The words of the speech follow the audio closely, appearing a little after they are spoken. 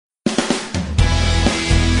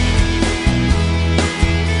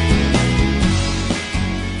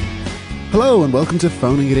Hello and welcome to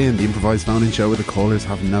Phoning It In, the improvised phone-in show where the callers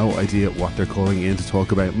have no idea what they're calling in to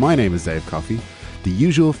talk about. My name is Dave Coffey. The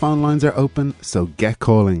usual phone lines are open, so get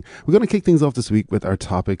calling. We're going to kick things off this week with our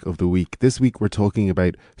topic of the week. This week we're talking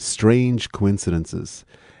about strange coincidences.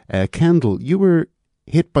 Kendall, you were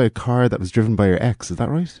hit by a car that was driven by your ex, is that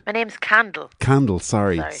right? My name's Candle. Candle,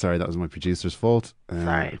 sorry, that was my producer's fault.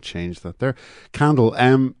 Sorry. I changed that there. Candle,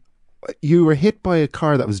 you were hit by a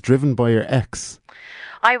car that was driven by your ex.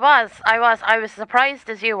 I was surprised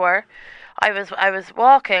as you were. I was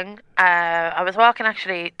walking. I was walking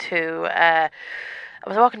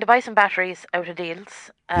to buy some batteries out of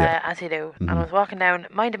Deals, as you do. Mm-hmm. And I was walking down,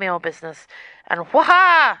 minding my own business, and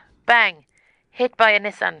wha bang, hit by a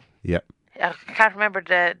Nissan. Yep. I can't remember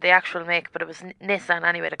the actual make, but it was Nissan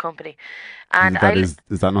anyway, the company. And is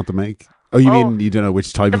that not the make? Oh, you mean you don't know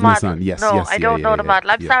which type of Nissan? Yes, no, yes. I don't know the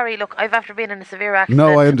model. I'm sorry. Look, I've after been in a severe accident.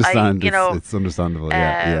 No, I understand. It's understandable.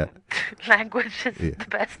 Yeah. Language is the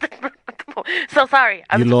best. So sorry.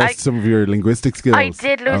 You lost some of your linguistic skills. I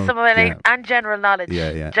did lose some of my and general knowledge.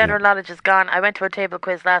 General knowledge is gone. I went to a table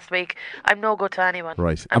quiz last week. I'm no good to anyone.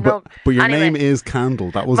 Right. But your name is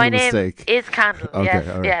Candle. That wasn't a mistake. My name is Candle.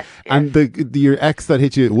 Okay, yes. And your ex that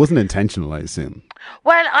hit you, it wasn't intentional, I assume.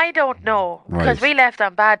 Well, I don't know, because we left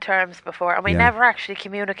on bad terms before, and we never actually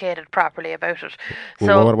communicated properly about it.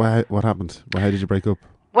 Well, what happened? How did you break up?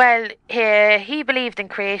 Well, he believed in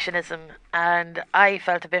creationism, and I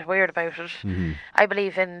felt a bit weird about it. Mm-hmm. I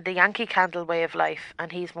believe in the Yankee Candle way of life,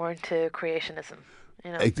 and he's more into creationism.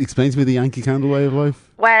 You know. Explain to me the Yankee Candle way of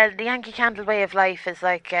life. Well, the Yankee Candle way of life is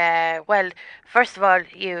like, first of all,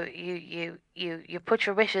 you put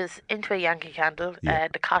your wishes into a Yankee candle,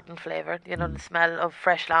 the cotton flavour, the smell of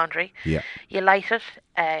fresh laundry. Yeah. You light it,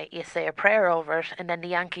 you say a prayer over it, and then the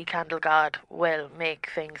Yankee Candle God will make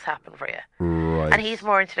things happen for you. Right. And he's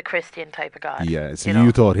more into the Christian type of God. Yeah, so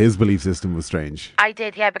you thought his belief system was strange. I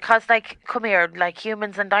did, because come here,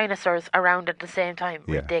 humans and dinosaurs around at the same time.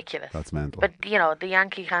 Yeah, ridiculous. That's mental. But, the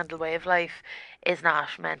Yankee Candle way of life is not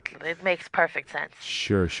mental. It makes perfect sense.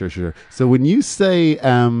 Sure. So when you say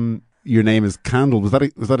your name is Candle, was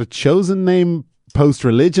that a chosen name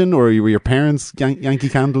post-religion, or were your parents Yankee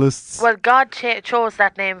Candleists? Well, God chose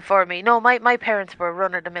that name for me. No, my parents were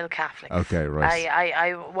run-of-the-mill Catholics. Okay, right.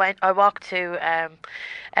 I walked to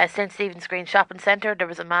St. Stephen's Green Shopping Centre. There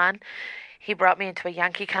was a man. He brought me into a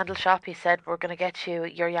Yankee Candle shop. He said, "We're going to get you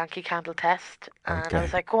your Yankee Candle test." And I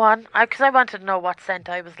was like, "Go on," because I wanted to know what scent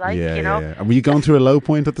I was like, Yeah. And were you going through a low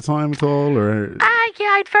point at the time at all, or? Yeah,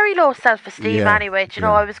 I had very low self-esteem anyway.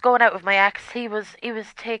 I was going out with my ex. He was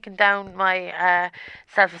taking down my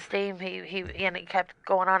self-esteem. He kept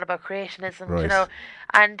going on about creationism, right.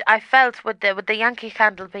 And I felt with the Yankee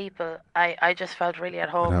Candle people, I just felt really at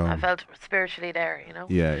home. I felt spiritually there,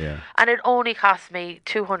 Yeah. And it only cost me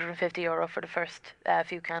 €250 for the first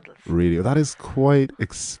few candles. Really? That is quite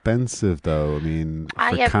expensive, though. I mean,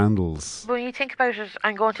 for candles. When you think about it,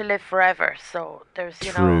 I'm going to live forever. So there's,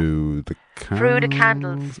 Through the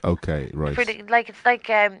candles? Okay, right. It's like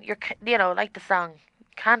like the song.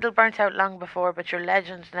 Candle burnt out long before, but your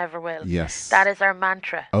legend never will. Yes. That is our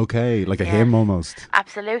mantra. Okay, like a hymn almost.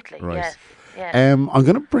 Absolutely, right. Yes. I'm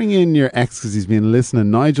going to bring in your ex because he's been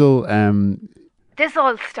listening. Nigel, This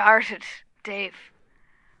all started, Dave,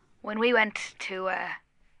 when we went to a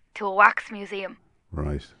wax museum.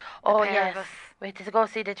 Right. Oh, yes. We had to go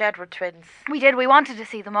see the Jedward twins. We did. We wanted to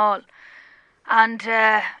see them all. And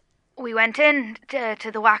we went in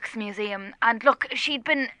to the wax museum. And look, she'd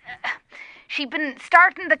been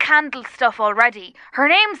starting the candle stuff already. Her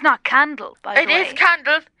name's not Candle, by the way. It is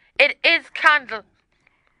Candle. It is Candle.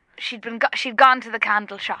 She'd gone to the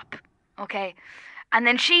candle shop, okay? And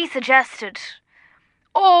then she suggested,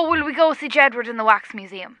 will we go see Jedward in the wax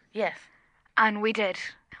museum? Yes. And we did.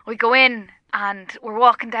 We go in and we're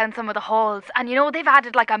walking down some of the halls, and they've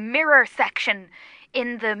added like a mirror section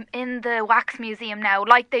in the wax museum now,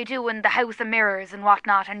 like they do in the House of Mirrors and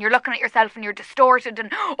whatnot, and you're looking at yourself and you're distorted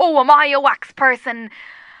and, am I a wax person?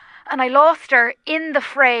 And I lost her in the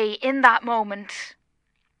fray in that moment.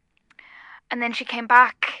 And then she came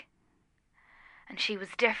back and she was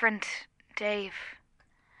different, Dave.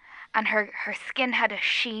 And her skin had a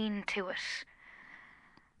sheen to it.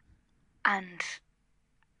 And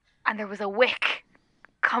there was a wick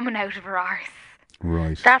coming out of her arse.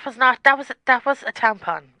 Right. That was a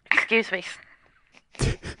tampon. Excuse me.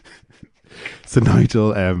 So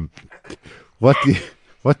Nigel, what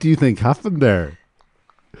do you think happened there?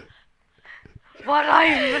 What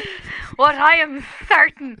I am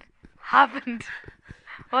certain happened.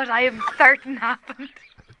 What I am certain happened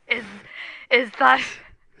is that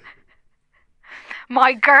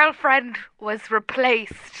my girlfriend was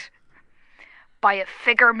replaced by a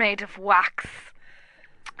figure made of wax.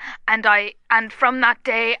 And from that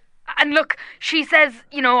day, and look, she says,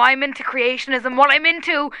 I'm into creationism. What I'm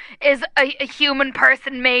into is a human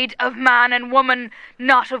person made of man and woman,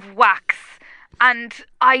 not of wax. And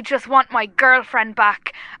I just want my girlfriend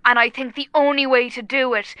back. And I think the only way to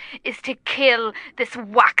do it is to kill this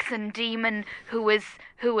waxen demon who is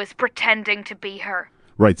pretending to be her.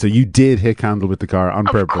 Right, so you did hit Candle with the car on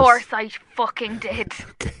purpose. Of course I fucking did.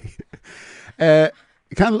 Okay.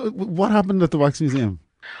 Candle, what happened at the Wax Museum?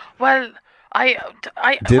 Well, Did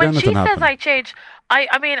when she anything says happen? I changed,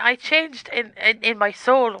 I changed in my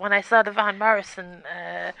soul when I saw the Van Morrison,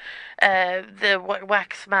 the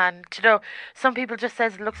wax man. Some people just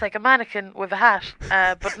says it looks like a mannequin with a hat,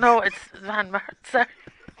 but no, it's Van Morrison.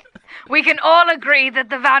 We can all agree that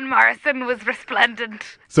the Van Morrison was resplendent.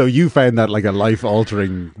 So you found that like a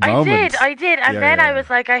life-altering moment. I did, and then I was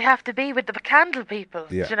like, I have to be with the Candle people,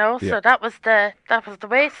 So that was the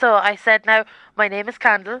way. So I said, now my name is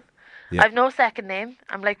Candle. Yeah. I've no second name.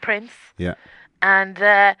 I'm like Prince. Yeah. And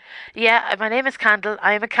my name is Candle.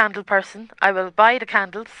 I am a candle person. I will buy the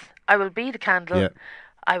candles. I will be the candle. Yeah.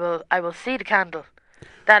 I will see the candle.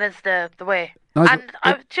 That is the way. No, I'm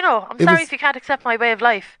sorry if you can't accept my way of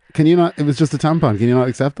life. Can you not? It was just a tampon. Can you not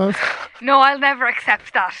accept that? No, I'll never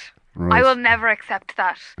accept that. Right. I will never accept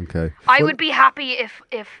that. Okay. I would be happy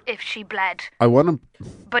if she bled. I want to.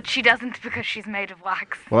 But she doesn't because she's made of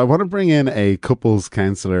wax. Well, I want to bring in a couples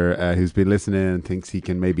counsellor who's been listening and thinks he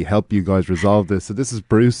can maybe help you guys resolve this. So this is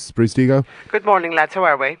Bruce. Bruce, do you go? Good morning, lads. How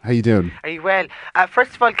are we? How you doing? Are you well?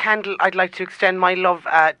 First of all, Candle, I'd like to extend my love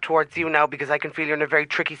towards you now because I can feel you're in a very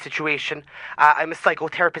tricky situation. I'm a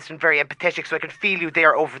psychotherapist and very empathetic, so I can feel you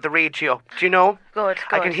there over the radio. Do you know? Good.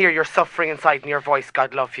 I can hear your suffering inside in your voice.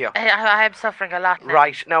 God love you. I am suffering a lot now.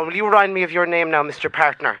 Right. Now, will you remind me of your name now, Mr.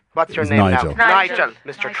 Partner? What's your It's name Nigel. now? Nigel.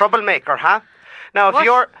 Mr. Troublemaker, huh? Now,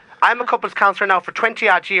 I'm a couples counsellor now for 20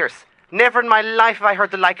 odd years. Never in my life have I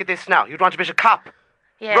heard the like of this now. You'd want to be a cop.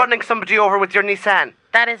 Yeah. Running somebody over with your Nissan.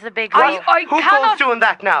 That is a big Who cannot- goes doing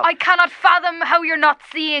that now? I cannot fathom how you're not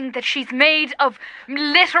seeing that she's made of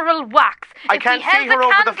literal wax. I can't see her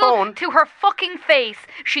over the phone. To her fucking face,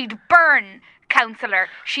 she'd burn, counsellor.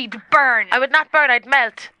 She'd burn. I would not burn. I'd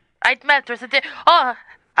melt. There's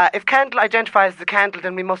If Candle identifies as a candle,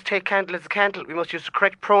 then we must take Candle as a candle. We must use the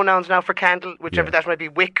correct pronouns now for Candle, whichever that might be,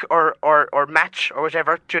 wick or match or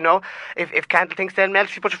whatever, do you know? If Candle thinks they'll melt,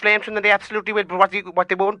 if you put a flame to them, then they absolutely will. But what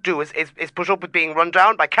they won't do is put up with being run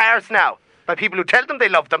down by cars now, by people who tell them they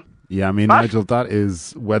love them. Yeah, I mean, What? Nigel, that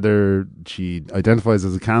is whether she identifies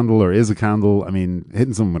as a candle or is a candle. I mean,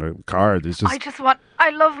 hitting someone with a car, there's just... I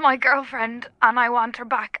love my girlfriend and I want her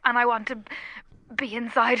back and I want to be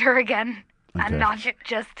inside her again. Okay. And not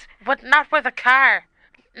just... But not with a car.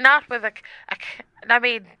 Not with I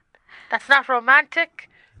mean, that's not romantic.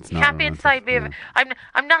 It's You not can't be romantic, inside me. yeah.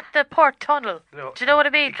 I'm not the port tunnel. No. Do you know what I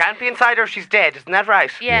mean? You can't be inside her, she's dead, isn't that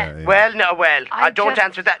right? Yeah. Yeah. Well, I don't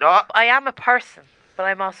answer that. Oh. I am a person, but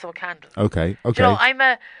I'm also a candle. Okay. Do you know, I'm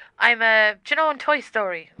a. Do you know in Toy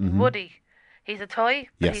Story, Woody? He's a toy,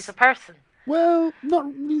 but Yes. he's a person. Well,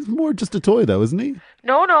 he's more just a toy though, isn't he?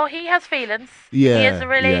 No, he has feelings. Yeah, He has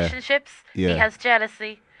relationships. yeah. He has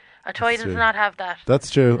jealousy. A toy That's does true. not have that. That's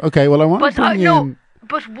true. Okay, well, I want to bring in...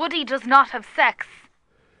 But Woody does not have sex.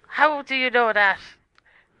 How do you know that?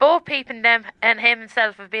 Both people and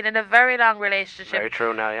himself have been in a very long relationship. Very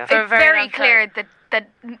true now, yeah. For a It's very very long clear time.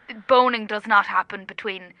 that boning does not happen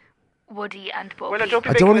between Woody and Bo. Well, I don't be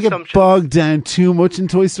I don't want to making get assumptions. bogged down too much in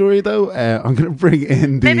Toy Story, though. I'm going to bring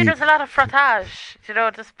in the... Maybe there's a lot of frottage,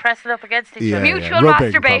 just pressing up against each Yeah, other. Mutual rubbing,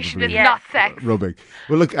 masturbation probably. is not sex. Rubbing.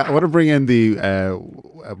 Well, look, I want to bring in the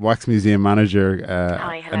Wax Museum manager,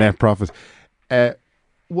 Hi, hello. Annette Prophet.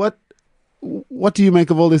 What do you make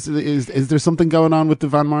of all this? Is there something going on with the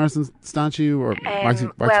Van Morrison statue or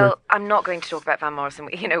waxwork? Well, I'm not going to talk about Van Morrison.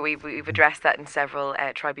 We've addressed that in several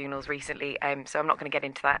tribunals recently, so I'm not going to get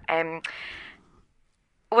into that.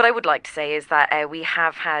 What I would like to say is that we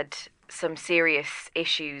have had some serious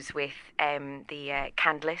issues with the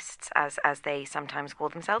candleists, as they sometimes call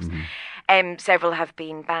themselves. Several have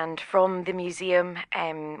been banned from the museum.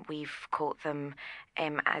 We've caught them,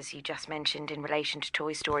 as you just mentioned, in relation to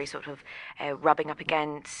Toy Story, sort of rubbing up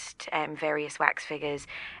against various wax figures,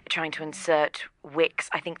 trying to insert wicks.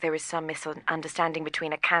 I think there is some misunderstanding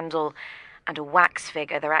between a candle and a wax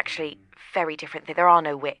figure. They're actually very different. There are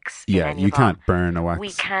no wicks. Yeah, in any you of can't our, burn a wax.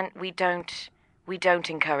 We don't We don't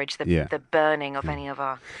encourage the burning of any of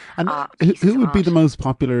our And who would be the most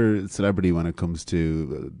popular celebrity when it comes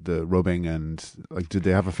to the rubbing and like? Did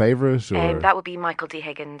they have a favourite? Or that would be Michael D.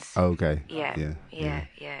 Higgins. Oh, okay. Yeah.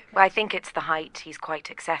 Well, I think it's the height. He's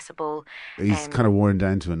quite accessible. He's kind of worn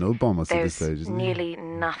down to a nub almost at this stage, There's isn't he? nearly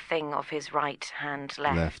nothing of his right hand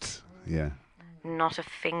left. Yeah. Not a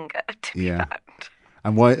finger to be found.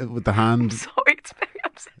 And why with the hand? Sorry, it's very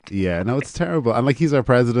upsetting. Yeah, no, it's terrible. And like, he's our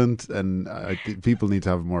president, and people need to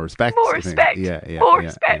have more respect. More respect. More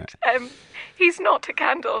respect. Yeah. He's not a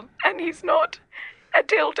candle, and he's not a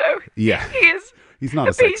dildo. Yeah. He's not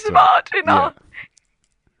a piece of art in our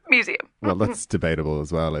museum. Well, that's debatable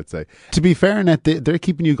as well, I'd say. To be fair, Net, they're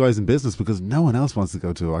keeping you guys in business because no one else wants to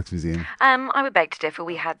go to a wax museum. I would beg to differ.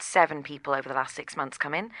 We had 7 people over the last 6 months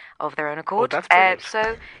come in of their own accord. Oh, that's brilliant.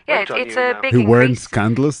 So, yeah, it's a big Who weren't increase.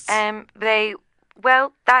 candleists?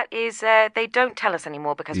 That is, they don't tell us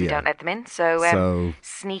anymore because we don't let them in. So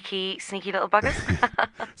sneaky little buggers.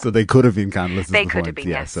 So they could have been candleists. They could have been,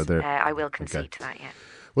 yes. So I will concede to that, yeah.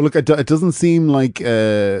 Well, look, it doesn't seem like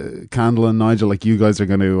Candle and Nigel, like you guys are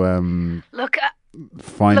going to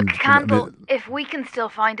find... Look, Candle, if we can still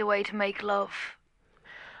find a way to make love.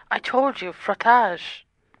 I told you, frottage.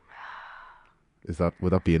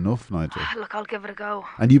 Would that be enough, Nigel? Look, I'll give it a go.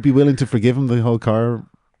 And you'd be willing to forgive him the whole car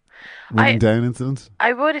running down incident?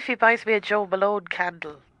 I would if he buys me a Joe Malone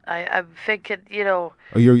candle. I'm thinking, Oh,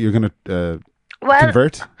 you're going to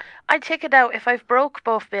convert? I'd take it out. If I've broke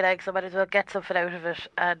both my legs, I might as well get something out of it,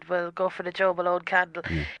 and we'll go for the Joe Malone candle.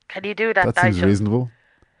 Yeah. Can you do that, That Nigel? seems reasonable.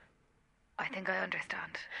 I think I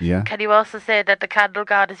understand. Yeah. Can you also say that the candle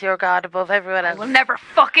god is your god above everyone else? I will never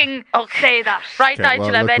fucking say that. Right, Okay, Nigel,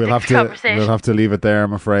 well, I'm look, ending the conversation. We'll have to leave it there,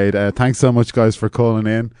 I'm afraid. Thanks so much, guys, for calling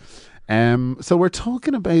in. So we're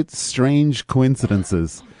talking about strange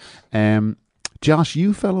coincidences. Josh,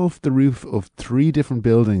 you fell off the roof of 3 different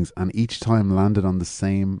buildings and each time landed on the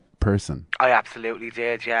same person. I absolutely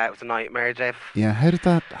did, yeah. It was a nightmare, Dave. Yeah, how did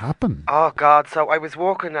that happen? Oh, God. So I was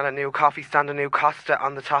working at a new coffee stand, a new Costa,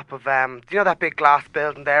 on the top of, do you know that big glass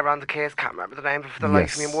building there around the case? Can't remember the name of the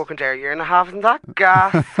life of me. I'm working there a year and a half, isn't that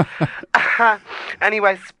gas?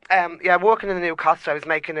 Anyways, working in the new Costa, I was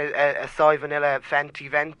making a soy vanilla venti.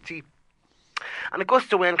 And a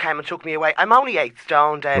gust of wind came and took me away. I'm only 8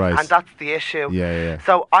 stone, Dave, and that's the issue. Yeah.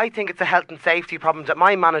 So I think it's a health and safety problem that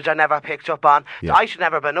my manager never picked up on. Yeah. I should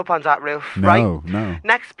never have been up on that roof, right? No.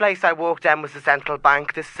 Next place I worked in was the Central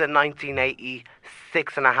Bank. This is in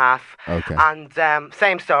 1986 and a half. Okay. And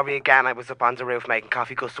same story again. I was up on the roof making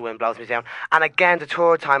coffee, gust of wind blows me down. And again, the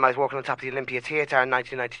 3rd time I was working on top of the Olympia Theatre in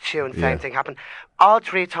 1992, and the same thing happened. All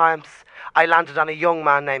 3 times I landed on a young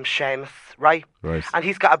man named Seamus, right? And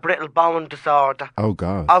he's got a brittle bone disorder. Oh,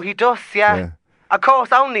 God. Oh, he does, yeah. Of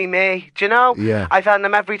course, only me, do you know? Yeah. I found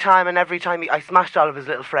him every time, and every time I smashed all of his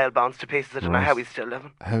little frail bones to pieces. I don't know how he's still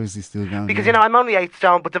living. How is he still going? Because, I'm only 8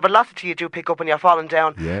 stone, but the velocity you do pick up when you're falling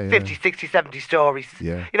down 50, 60, 70 stories.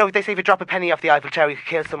 Yeah. They say if you drop a penny off the Eiffel Tower, you could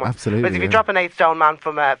kill someone. Absolutely. But if you drop an 8 stone man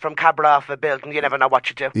from Cabra off a building, you never know what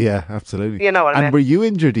you do. Yeah, absolutely. You know what I mean? And were you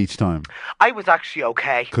injured each time? I was actually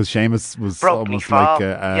okay. Because Seamus was Broke almost me fall. like...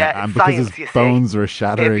 and science, because his bones were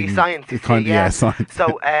shattering. It'd be science, science.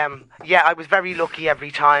 So, I was very lucky every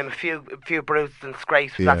time. A few bruises and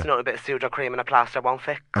scrapes. That's another bit of pseudo cream and a plaster won't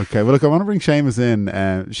fix. Okay, well, look, I want to bring Seamus in.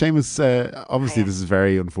 Seamus, obviously, this is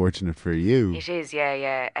very unfortunate for you. It is,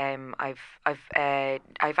 yeah.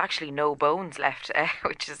 I've actually no bones left,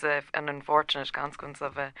 which is an unfortunate consequence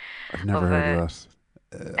of a. I've never heard of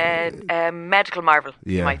that. Medical marvel,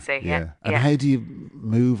 you might say. Yeah. And how do you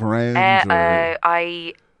move around?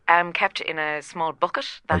 I am kept in a small bucket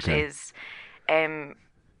that is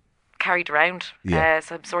carried around.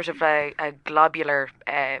 Some sort of a globular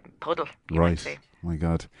puddle, you might say. Oh my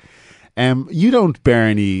God. You don't bear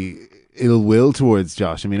any ill will towards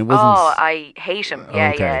Josh. I mean, it wasn't... Oh, I hate him.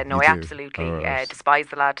 Yeah. No, I absolutely despise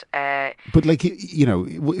the lad. But like,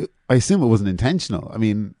 I assume it wasn't intentional. I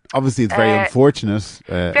mean, obviously it's very unfortunate.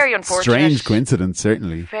 Very unfortunate. Strange coincidence,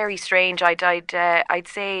 certainly. Very strange. I'd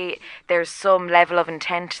say there's some level of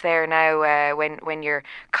intent there now. When you're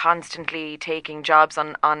constantly taking jobs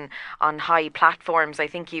on high platforms, I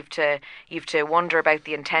think you've to wonder about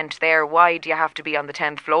the intent there. Why do you have to be on the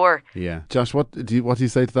 10th floor? Yeah, Josh, what do you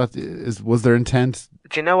say to that? Was there intent?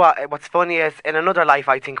 Do you know what? What's funny is, in another life,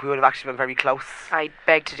 I think we would have actually been very close. I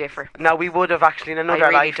beg to differ. No, we would have actually in another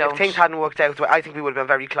really life. Don't. If things hadn't worked out, I think we would have been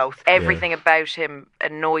very close. Everything about him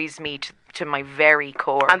annoys me to my very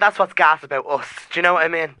core. And that's what's gas about us. Do you know what I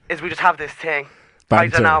mean? Is we just have this thing. Banter. I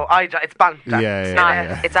don't know. It's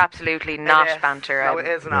banter. It's absolutely not banter. No, it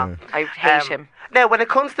is not. I hate him. Now, when it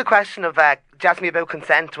comes to the question of, you asked me about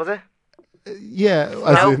consent, was it? Yeah.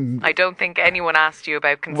 I don't think anyone asked you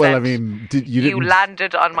about consent. Well, I mean, you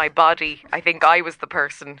landed on my body. I think I was the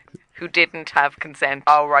person who didn't have consent.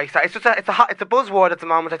 Oh, right. So it's a buzzword at the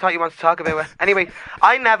moment. I thought you wanted to talk about it. Anyway,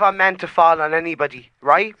 I never meant to fall on anybody,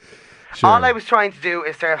 right? Sure. All I was trying to do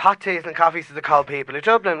is serve hot teas and coffees to the cold people of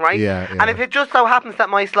Dublin, right? Yeah. And if it just so happens that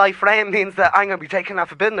my sly frame means that I'm going to be taking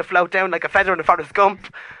off a bit and float down like a feather in a Forrest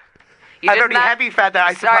Gump. A very heavy feather,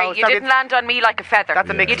 I suppose. Sorry, you didn't land on me like a feather. That's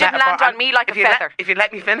a mixed You didn't metaphor. land on me like a feather. If you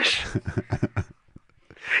let me finish.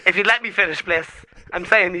 If you let me finish, please. I'm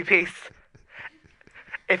saying me piece.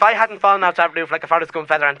 If I hadn't fallen out that roof like a Forrest Gump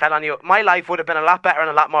feather and fell on you, my life would have been a lot better and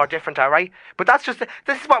a lot more different, alright? But that's just,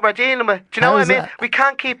 this is what we're dealing with. Do you know what I mean? We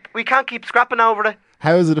can't keep scrapping over it.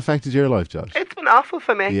 How has it affected your life, Josh? It's been awful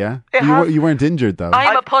for me. Yeah? You weren't injured, though.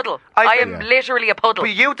 I'm a puddle. I am literally a puddle.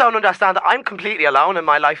 But you don't understand that I'm completely alone in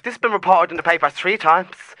my life. This has been reported in the papers 3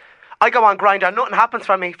 times. I go on Grindr, nothing happens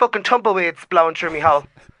for me. Fucking tumbleweeds blowing through me hole.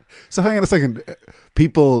 So hang on a second.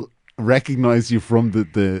 People recognise you from the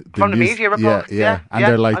from the media report. Yeah. And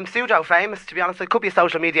they're like, I'm pseudo famous, to be honest. I could be a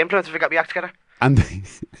social media influencer if we got me act together. And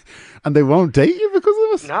they won't date you because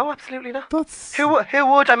of us? No, absolutely not. That's... Who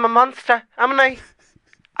would? I'm a monster, am I?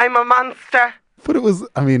 I'm a monster. But it was,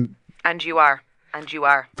 I mean... And you are.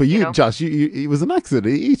 But you Josh, it was an accident.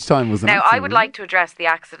 Each time was an accident. Now, I would like to address the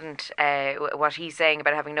accident, what he's saying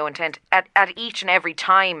about having no intent. At each and every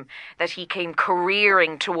time that he came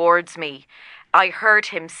careering towards me, I heard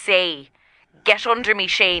him say, "Get under me,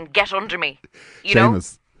 Shane, get under me." You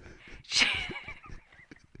Seamus. know?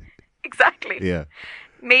 Exactly. Yeah.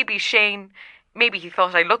 Maybe he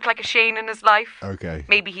thought I looked like a Shane in his life. Okay.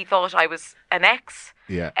 Maybe he thought I was an ex.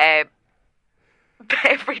 Yeah.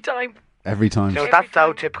 Every time. That's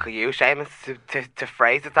so typical you, Seamus, to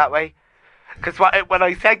phrase it that way. Because when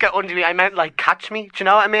I said get under me, I meant like catch me. Do you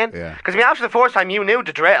know what I mean? Yeah. Because after the first time, you knew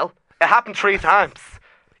the drill. It happened 3 times.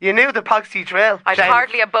 You knew the poxy drill. I'd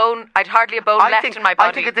hardly a bone left in my body.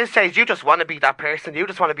 I think at this stage, you just want to be that person. You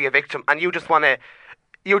just want to be a victim, and you just want to.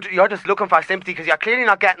 You're just looking for sympathy because you're clearly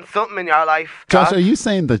not getting something in your life. Josh, are you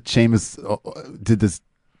saying that Seamus did this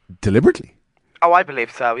deliberately? Oh, I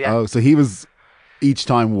believe so, yeah. Oh, so he was each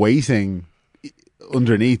time waiting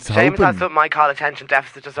underneath, Seamus hoping... has something I call attention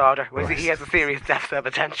deficit disorder. Right. He has a serious deficit of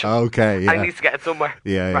attention. Okay, yeah. And he needs to get it somewhere.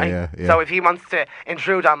 Yeah, right? yeah. So if he wants to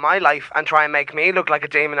intrude on my life and try and make me look like a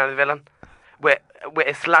demon and a villain with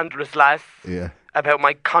a slanderous lies about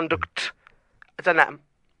my conduct, it's on him.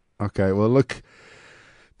 Okay, well, look...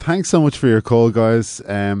 Thanks so much for your call, guys.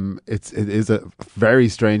 It is a very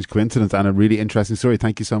strange coincidence and a really interesting story.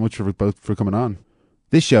 Thank you so much for coming on.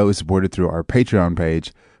 This show is supported through our Patreon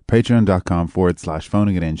page,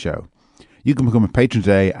 patreon.com/phoningitin show. You can become a patron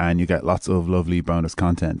today and you get lots of lovely bonus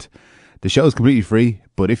content. The show is completely free,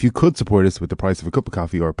 but if you could support us with the price of a cup of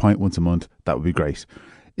coffee or a pint once a month, that would be great.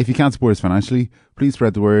 If you can't support us financially, please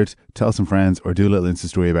spread the word, tell some friends, or do a little Insta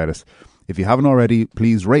story about us. If you haven't already,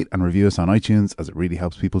 please rate and review us on iTunes, as it really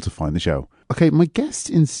helps people to find the show. Okay, my guest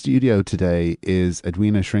in studio today is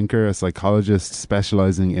Edwina Shrinker, a psychologist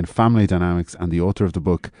specialising in family dynamics and the author of the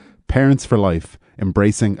book Parents for Life,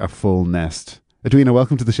 Embracing a Full Nest. Edwina,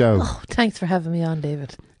 welcome to the show. Oh, thanks for having me on,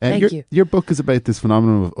 David. Thank you. Your book is about this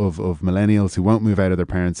phenomenon of millennials who won't move out of their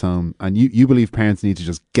parents' home, and you believe parents need to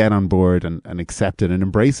just get on board and accept it and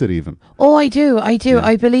embrace it even. Oh, I do. Yeah.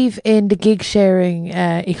 I believe in the gig sharing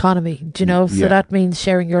economy, do you know? So that means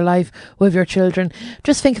sharing your life with your children.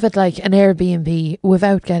 Just think of it like an Airbnb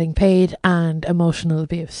without getting paid and emotional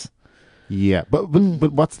abuse. Yeah, but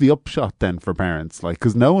what's the upshot then for parents? Like,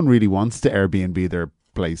 because no one really wants to Airbnb their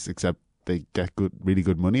place except they get really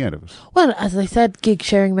good money out of it. Well, as I said, gig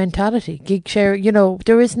sharing mentality. Gig share,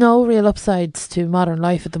 there is no real upsides to modern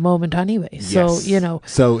life at the moment anyway. So,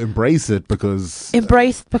 So embrace it because...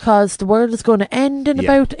 Embrace it because the world is going to end in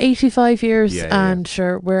about 85 years and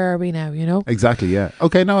sure, where are we now, Exactly, yeah.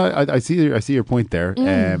 Okay, no, I see your point there.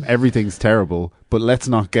 Everything's terrible, but let's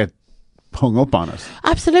not get hung up on it.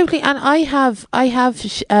 Absolutely. And I have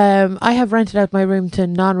rented out my room to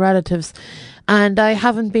non-relatives, and I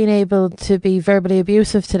haven't been able to be verbally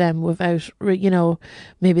abusive to them without,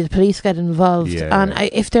 maybe the police get involved.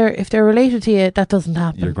 If they're related to you, that doesn't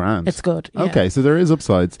happen. You're grand. It's good. Yeah. Okay, so there is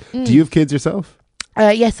upsides. Do you have kids yourself?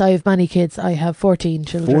 Yes, I have many kids. I have 14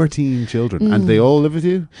 children. 14 children. And they all live with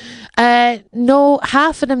you? No,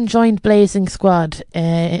 half of them joined Blazing Squad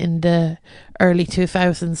in the early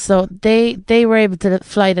 2000s. So they were able to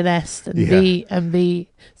fly the nest and be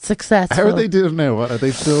successful. How are they doing now? What, are they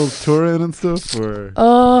still touring and stuff?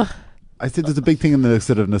 Or? I think there's a big thing in the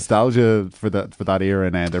sort of nostalgia for that era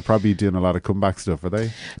now. They're probably doing a lot of comeback stuff, are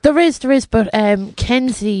they? There is, but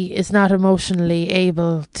Kenzie is not emotionally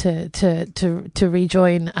able to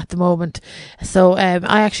rejoin at the moment. So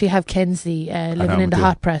I actually have Kenzie living in the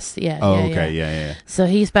hot press. Yeah. Yeah. So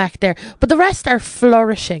he's back there, but the rest are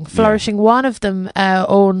flourishing. Yeah. One of them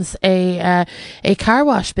owns a car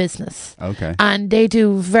wash business. Okay, and they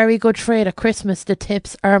do very good trade at Christmas. The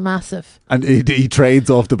tips are massive, and he trades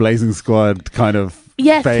off the Blazing Squad kind of.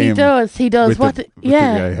 Yes, he does. With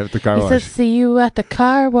the car wash. He says, "See you at the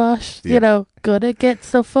car wash." Yeah. You know, gonna get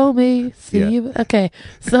so foamy. See you. Okay,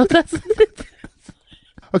 so that's.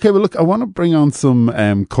 Okay, well, look, I want to bring on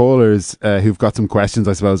some callers who've got some questions,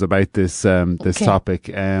 I suppose, about this topic.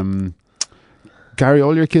 Gary,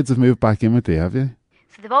 all your kids have moved back in with you, have you?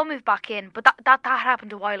 So they've all moved back in, but that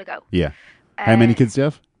happened a while ago. Yeah. How many kids do you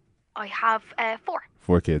have? I have 4.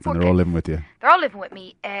 4 kids, and they're all living with you? They're all living with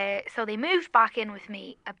me. So they moved back in with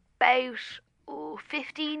me about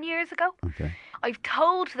 15 years ago. Okay. I've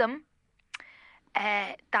told them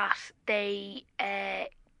that they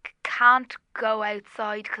can't go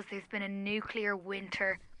outside because there's been a nuclear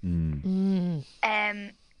winter. So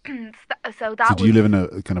do you live in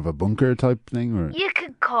a kind of a bunker type thing, or you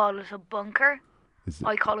could call it a bunker?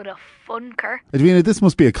 I call it a funker. Edwina, this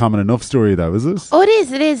must be a common enough story, though, is it? Oh, it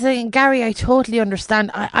is. And Gary, I totally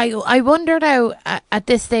understand. I wonder now at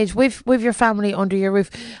this stage with your family under your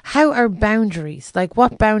roof, how are boundaries? Like,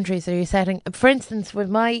 what boundaries are you setting? For instance, with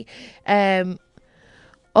my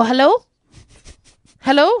hello.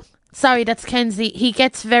 Sorry, that's Kenzie. He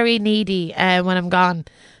gets very needy when I'm gone,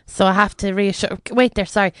 so I have to reassure. Wait there,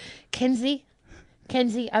 sorry, Kenzie.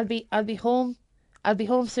 I'll be home. I'll be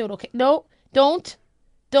home soon. Okay, no, don't.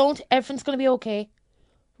 Everything's gonna be okay,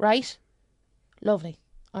 right? Lovely.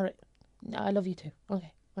 All right. I love you too.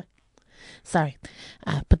 Okay. Sorry,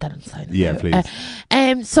 put that on silent. Yeah, please.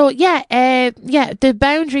 The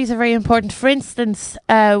boundaries are very important. For instance,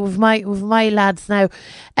 with my lads now,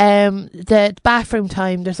 the bathroom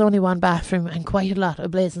time. There's only one bathroom, and quite a lot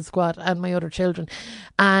of Blazing Squad and my other children.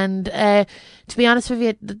 And to be honest with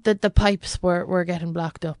you, the pipes were getting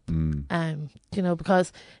blocked up.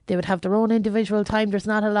 Because they would have their own individual time. There's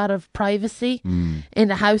not a lot of privacy in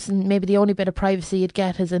the house, and maybe the only bit of privacy you'd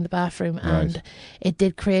get is in the bathroom. Right. And it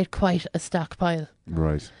did create quite a stockpile.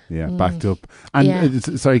 Right, yeah, backed up.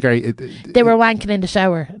 And sorry, Gary. They were wanking in the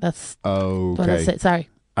shower. That's okay. What I said. Sorry.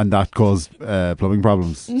 And that caused plumbing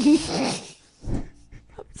problems.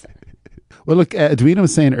 Well, look, Edwina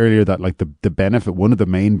was saying earlier that like the benefit, one of the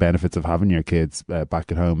main benefits of having your kids back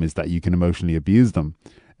at home is that you can emotionally abuse them.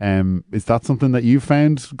 Is that something that you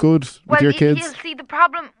found good with your kids? Well, see, the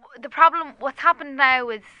problem, what's happened now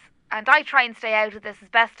is, and I try and stay out of this as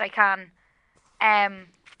best I can,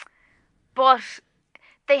 but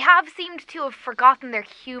they have seemed to have forgotten their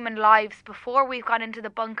human lives before we've gone into the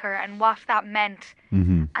bunker and what that meant.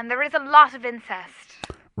 Mm-hmm. And there is a lot of incest.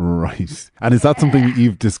 Right. And is that something that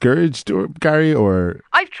you've discouraged, Gary, or?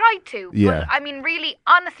 I've tried to. Yeah. But, I mean, really,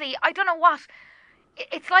 honestly, I don't know what.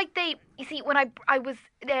 It's like you see, when I was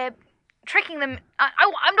tricking them,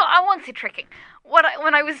 I won't say tricking.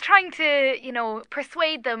 When I was trying to,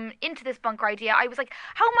 persuade them into this bunker idea, I was like,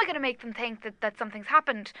 how am I going to make them think that something's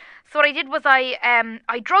happened? So what I did was I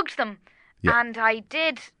drugged them, and I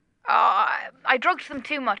drugged them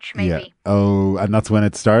too much, maybe. Yeah. Oh, and that's when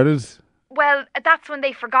it started? Well, that's when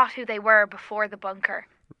they forgot who they were before the bunker.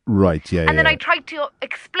 Right, yeah. And then I tried to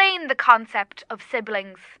explain the concept of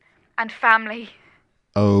siblings and family.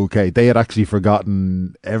 Okay, they had actually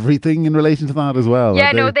forgotten everything in relation to that as well.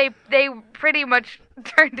 Yeah, no, they pretty much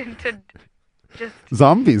turned into just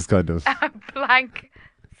zombies, kind of. A blank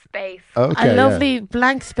space. Okay, a lovely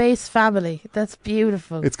blank space family. That's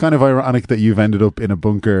beautiful. It's kind of ironic that you've ended up in a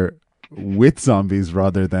bunker with zombies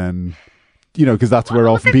rather than, because that's where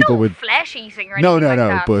often people would flesh eating or anything like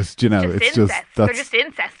that. But it's just incest. They're just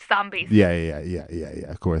incest zombies. Yeah.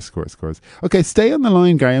 Of course. Okay, stay on the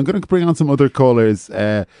line, Gary. I'm going to bring on some other callers.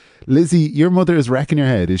 Lizzie, your mother is wrecking your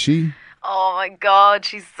head, is she? Oh my God,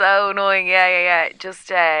 she's so annoying. Yeah.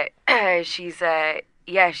 Just she's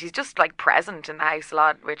just like present in the house a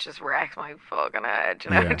lot, which just wrecks my fucking head.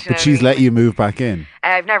 You know? Yeah. But she's let you move back in.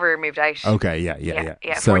 I've never moved out. Okay, yeah.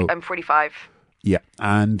 So I'm 45. Yeah,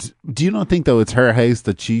 and do you not think though it's her house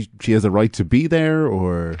that she has a right to be there,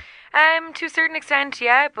 or? To a certain extent,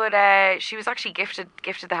 yeah. But she was actually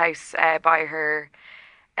gifted the house by her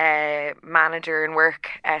manager in work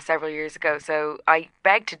several years ago. So I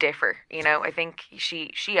beg to differ. I think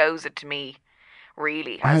she owes it to me,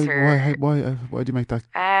 really. Why do you make that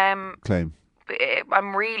claim?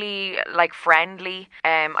 I'm really like friendly.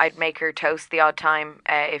 I'd make her toast the odd time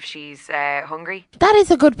if she's hungry. That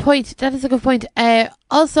is a good point.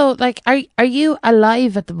 Also, like, are you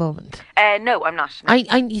alive at the moment? No, I'm not. No.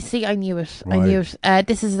 You see, I knew it. Right. I knew it.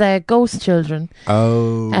 This is ghost children.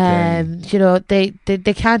 Oh, okay. You know,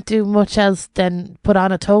 they can't do much else than put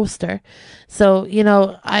on a toaster. So, you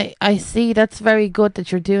know, I see that's very good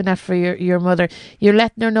that you're doing that for your mother. You're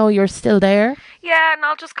letting her know you're still there. Yeah, and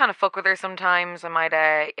I'll just kind of fuck with her sometimes. I might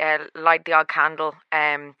light the odd candle.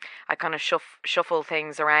 I kind of shuffle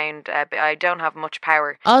things around, but I don't have much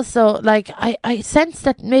power. Also, like, I sense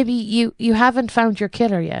that maybe you haven't found your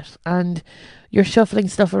killer yet, and you're shuffling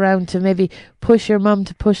stuff around to maybe push your mum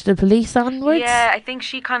to push the police onwards. Yeah, I think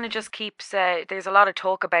she kind of just keeps. There's a lot of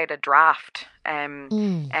talk about a draft.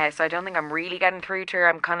 So I don't think I'm really getting through to her.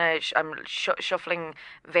 I'm kind of shuffling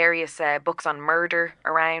various books on murder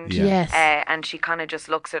around. Yeah. Yes. And she kind of just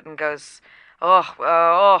looks at it and goes,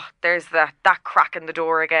 oh, there's that crack in the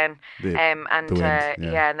door again. And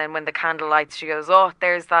then when the candle lights, she goes, oh,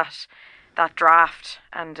 there's that draft.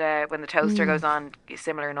 And when the toaster goes on,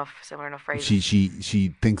 similar enough phrases.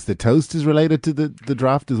 She thinks the toast is related to the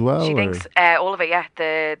draft as well. She thinks all of it. Yeah,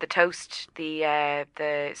 the toast.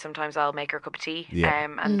 The sometimes I'll make her a cup of tea. Yeah.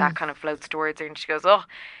 And that kind of floats towards her, and she goes, oh,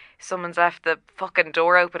 someone's left the fucking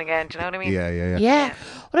door open again. Do you know what I mean? Yeah.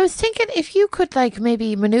 Well, I was thinking if you could like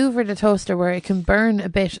maybe maneuver the toaster where it can burn a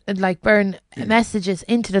bit and like burn messages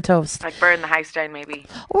into the toast. Like burn the house down maybe.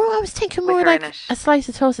 Or I was thinking more like a slice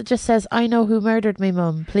of toast that just says, I know who murdered me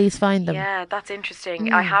mum, please find them. Yeah, that's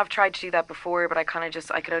interesting. I have tried to do that before, but I kind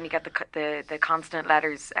of I could only get the consonant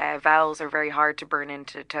letters. Vowels are very hard to burn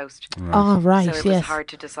into toast. Right. Oh, right, so it was hard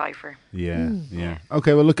to decipher. Yeah.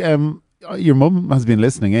 Okay, well look, your mum has been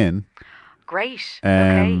listening in. Great.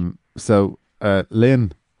 Okay. So,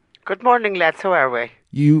 Lynn. Good morning, lads. How are we?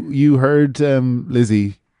 You heard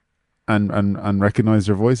Lizzie and recognised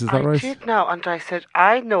her voice, is that right? I did now, and I said,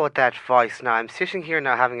 I know that voice now. I'm sitting here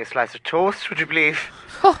now having a slice of toast, would you believe?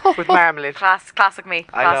 With marmalade. Classic me.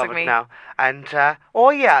 I love it now. And,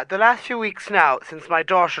 the last few weeks now, since my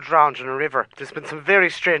daughter drowned in a river, there's been some very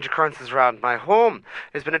strange occurrences around my home.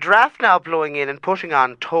 There's been a draft now blowing in and putting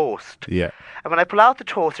on toast. Yeah. And when I pull out the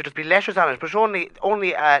toast, there'll just be letters on it, but only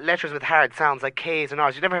letters with hard sounds like K's and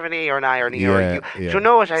R's. You never have an E or an I or an E or a U. Do you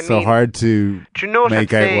know what I mean? So hard to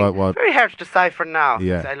make out what... Very hard to decipher now.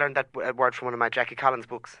 Yeah. I learned that word from one of my Jackie Collins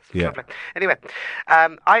books. Anyway,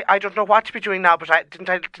 I don't know what to be doing now, but didn't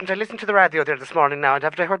I listen to the radio there this morning now, and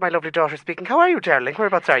haven't I heard my lovely daughter speaking? How are you, darling?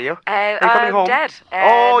 Whereabouts are you? Are you coming home? Dead.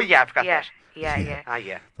 I forgot that.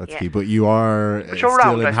 Yeah. That's key. But you are still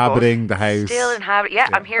around, inhabiting the house. Still inhabiting. Yeah,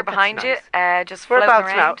 I'm here behind nice. you, just floating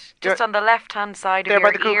around. Now? Just on the left-hand side there of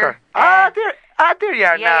your by the ear. Cooker. There you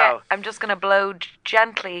are now. Yeah. I'm just going to blow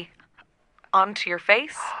gently onto your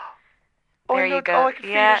face. There you go. I can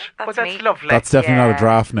feel it. That's me. That's lovely. That's definitely not a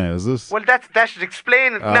draft now, is it? Well, that should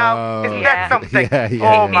explain it now. Isn't that something?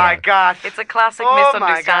 My God. It's a classic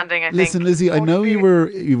misunderstanding, I think. Listen, Lizzie, I know you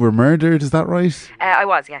were murdered, is that right? I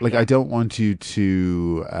was, yeah. I don't want you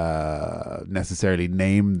to necessarily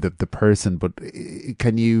name the person, but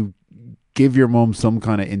can you give your mum some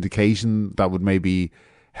kind of indication that would maybe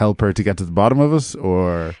help her to get to the bottom of it,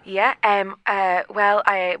 or? Yeah, well,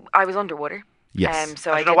 I was underwater. Yes.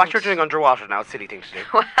 So I don't know what you're doing underwater now. Silly thing to do.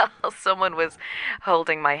 Well, someone was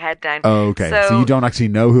holding my head down. Oh, okay. So you don't actually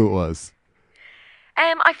know who it was?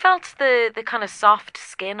 I felt the kind of soft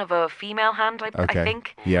skin of a female hand, I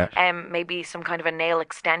think. Yeah. Maybe some kind of a nail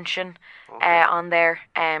extension on there.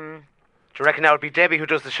 Do you reckon that would be Debbie who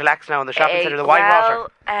does the shellacs now in the shopping centre, the Whitewater?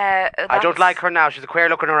 I don't like her now. She's a queer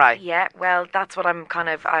look in her eye. Yeah, well, that's what I'm kind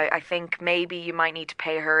of... I think maybe you might need to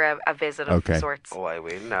pay her a visit of sorts. Oh, I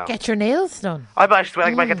will now. Get your nails done. I might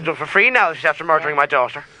get them done for free now if she's after murdering my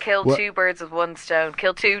daughter. Kill two birds with one stone.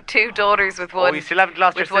 Kill two daughters with one. Oh, you still haven't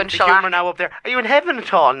lost your sense of humour now up there. Are you in heaven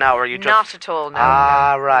at all now, or are you just... Not at all, no.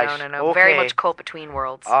 Right. No. Okay. Very much caught between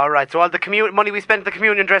worlds. All right, so all the money we spent on the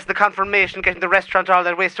communion dress, the confirmation, getting the restaurant, all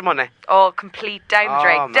that waste of money. All complete down the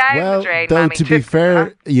drain. Down the drain, though, Mammy. to be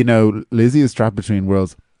fair, Lizzie is trapped between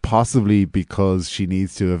worlds, possibly because she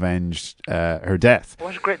needs to avenge her death.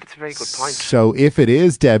 That's a very good point. So if it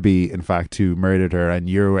is Debbie, in fact, who murdered her, and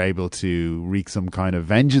you're able to wreak some kind of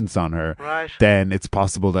vengeance on her, then it's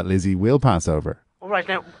possible that Lizzie will pass over. All right,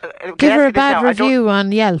 now... Give her a bad review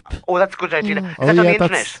on Yelp. Oh, that's a good idea. Is that on the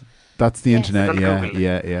internet? That's the internet,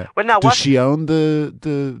 yeah. Well, now, does she own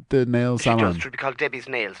the nail salon? She does. It should be called Debbie's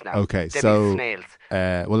Nails now. Okay, Debbie's Nails.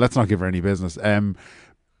 Well, let's not give her any business.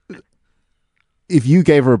 If you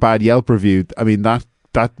gave her a bad Yelp review, I mean, that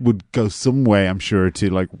that would go some way, I'm sure, to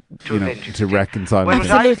like to reconcile. Well, it.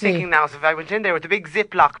 what I was thinking now is if I went in there with a big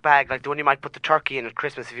Ziploc bag, like the one you might put the turkey in at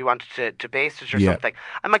Christmas if you wanted to baste it or something,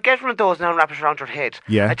 I might get one of those now and wrap it around her head.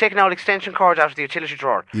 Yeah. I'd take an old extension cord out of the utility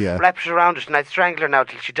drawer, wrap it around it, and I'd strangle her now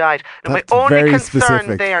till she died. Now, That's my only very concern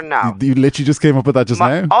specific. there now... You literally just came up with that just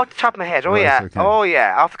now? Off the top of my head, okay. Oh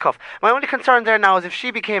yeah, off the cuff. My only concern there now is if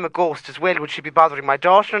she became a ghost as well, would she be bothering my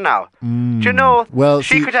daughter now? Do you know? Well,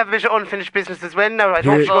 she could have a bit of unfinished business as well now. I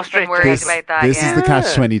don't go straight to this. About that, this is the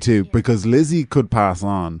catch-22, because Lizzie could pass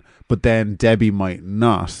on, but then Debbie might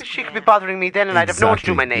not. She could be bothering me then, and I'd have no one to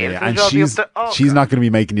do my nails. And she's not going to be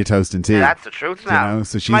making you toast and tea. Yeah, that's the truth now.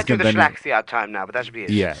 So she's might do going the to slacks the odd time now, but that should be it.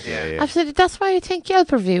 Yeah. Absolutely. That's why I think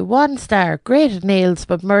Yelp review 1 star, great at nails,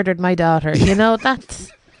 but murdered my daughter. You know,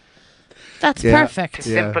 that's perfect. It's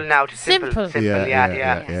simple now. Simple.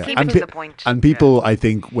 Yeah. Keep it to the point. And people, I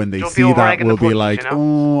think, when they see that, will be like,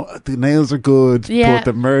 "Oh, the nails are good, but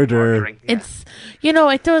the murder." It's,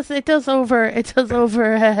 it does over. It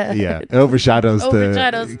overshadows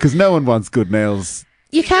because no one wants good nails.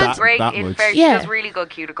 You can't. She does really good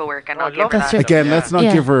cuticle work, and I'll give her that. Again, let's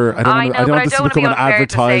not give her. I don't want this to become an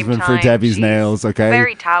advertisement for Debbie's nails. Okay,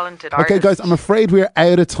 very talented artist. Okay, guys, I'm afraid we're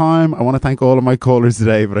out of time. I want to thank all of my callers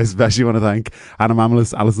today, but I especially want to thank Anna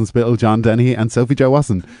Mamalis, Alison Spittle, John Dennehy, and Sophie Jo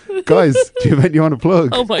Wasson. Guys, do you have anything you want to plug?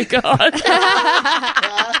 Oh my god.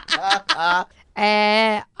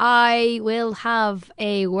 I will have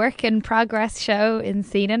a work in progress show in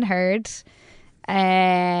Seen and Heard.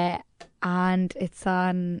 And it's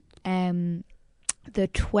on the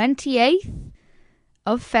 28th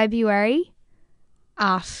of February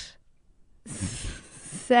at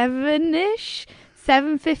 7-ish,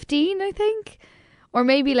 7:15, I think. Or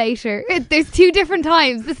maybe later. There's 2 different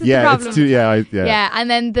times. This is the problem. It's 2, yeah, and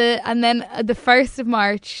then the 1st of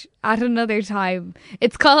March at another time.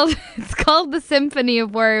 It's called the Symphony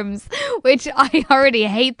of Worms, which I already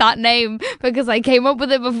hate that name because I came up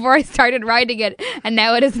with it before I started writing it, and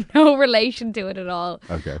now it has no relation to it at all.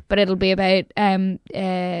 Okay. But it'll be about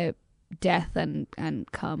death and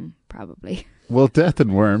cum, probably. Well, death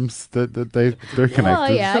and worms, they're connected. Oh,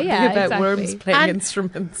 yeah, about exactly. worms playing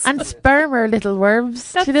instruments. And sperm are little worms.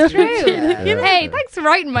 That's true. Hey, thanks for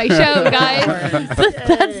writing my show, guys.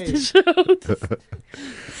 That's the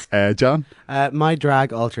show. John? My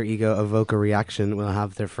drag alter ego Evoca Reaction will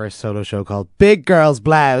have their first solo show called Big Girls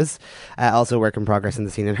Blouse. Also work in progress in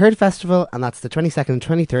the Seen and Heard Festival, and that's the 22nd and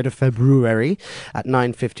 23rd of February at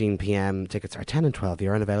 9:15 p.m. Tickets are 10 and 12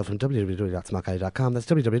 euro and available from www.smallcally.com. That's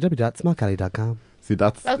www.smallcally.com. See,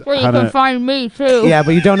 that's where you can find me too. Yeah,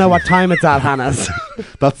 but you don't know what time it's at, Hannah's.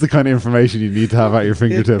 That's the kind of information you need to have at your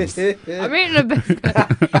fingertips. I'm eating a biscuit.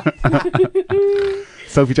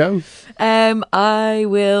 Sophie Jo? I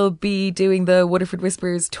will be doing the Waterford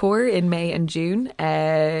Whispers tour in May and June.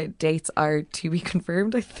 Dates are to be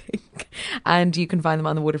confirmed, I think. And you can find them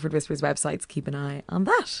on the Waterford Whispers website, so keep an eye on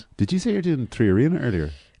that. Did you say you're doing 3 Arena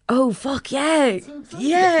earlier? Oh, fuck, yeah.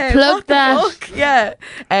 Yeah. Plug that. Fuck, yeah.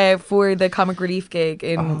 For the Comic Relief gig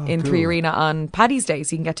in 3 Arena on Paddy's Day.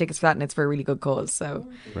 So you can get tickets for that, and it's for a really good cause. So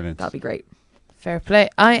Brilliant. That'll be great. Fair play.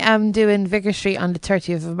 I am doing Vicar Street on the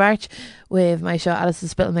 30th of March with my show Alison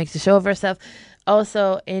Spittle Makes a Show of Herself.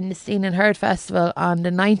 Also in the Seen and Heard Festival on the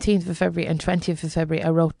 19th of February and 20th of February, I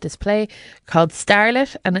wrote this play called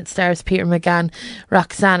Starlet, and it stars Peter McGann,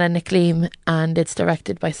 Roxana Nickleme, and it's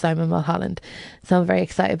directed by Simon Mulholland. So I'm very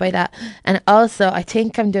excited by that. And also I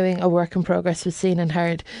think I'm doing a work in progress with Seen and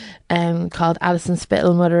Heard called Alison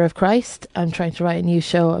Spittle, Mother of Christ. I'm trying to write a new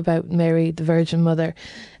show about Mary, the Virgin Mother.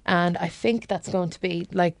 And I think that's going to be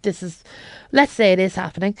like, let's say it is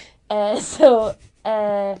happening. The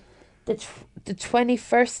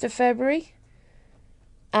 21st of February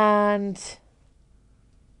and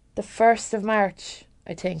the 1st of March,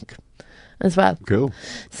 I think, as well. Cool.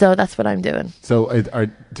 So that's what I'm doing. So are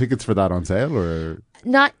tickets for that on sale or?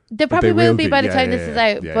 Not, they probably will be by the time this is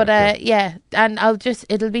out. Yeah, but cool. yeah, and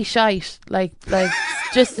it'll be shite. Like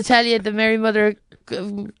just to tell you, the Mary Mother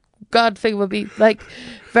God thing will be like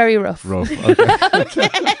very rough. Okay.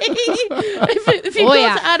 if you go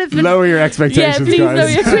to Advent, lower your expectations, please guys. lower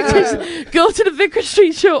your expectations. Go to the Vicar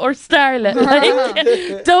Street show or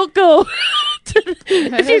Starlet. Don't go.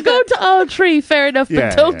 If you go to all 3, fair enough,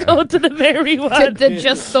 but don't go to the Mary one.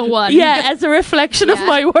 Just the one. Yeah, as a reflection of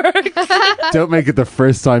my work. Don't make it the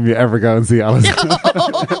first time you ever go and see Alison.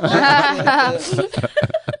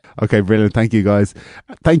 Okay, brilliant. Thank you, guys.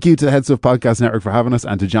 Thank you to the Head Stuff Podcast Network for having us,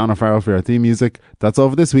 and to John O'Farrell for our theme music. That's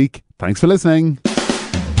all for this week. Thanks for listening.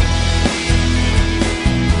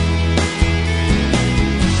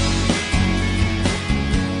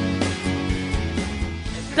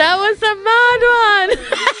 That was a mad one.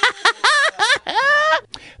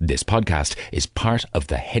 This podcast is part of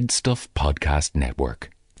the Head Stuff Podcast Network.